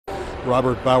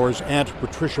Robert Bauer's aunt,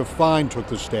 Patricia Fine, took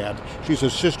the stand. She's a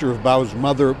sister of Bauer's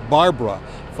mother, Barbara.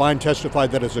 Fine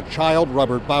testified that as a child,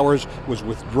 Robert Bowers was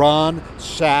withdrawn,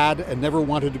 sad, and never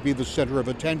wanted to be the center of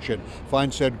attention.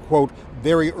 Fine said, quote,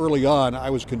 "Very early on, I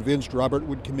was convinced Robert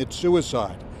would commit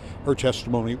suicide." Her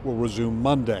testimony will resume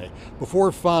Monday.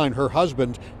 Before Fine, her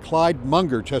husband, Clyde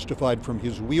Munger, testified from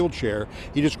his wheelchair.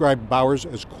 He described Bowers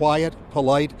as quiet,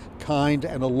 polite, kind,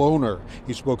 and a loner.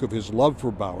 He spoke of his love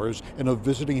for Bowers and of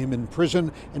visiting him in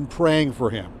prison and praying for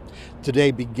him.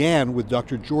 Today began with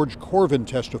Dr. George Corvin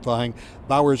testifying.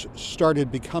 Bowers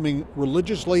started becoming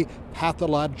religiously,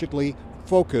 pathologically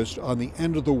focused on the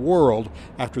end of the world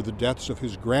after the deaths of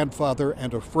his grandfather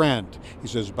and a friend. He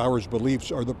says Bowers'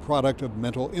 beliefs are the product of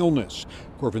mental illness.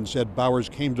 Corvin said Bowers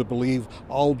came to believe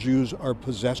all Jews are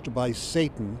possessed by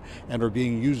Satan and are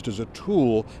being used as a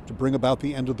tool to bring about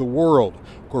the end of the world.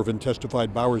 Corvin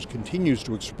testified Bowers continues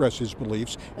to express his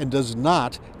beliefs and does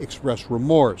not express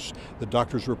remorse. The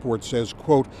doctor's report says,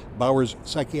 quote, Bowers'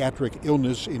 psychiatric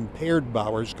illness impaired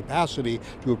Bowers' capacity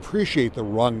to appreciate the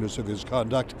wrongness of his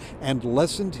conduct and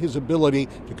lessened his ability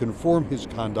to conform his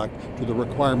conduct to the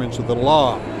requirements of the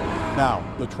law. Now,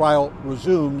 the trial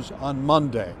resumes on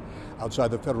Monday. Outside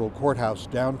the federal courthouse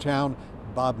downtown,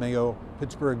 Bob Mayo,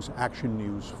 Pittsburgh's Action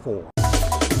News 4.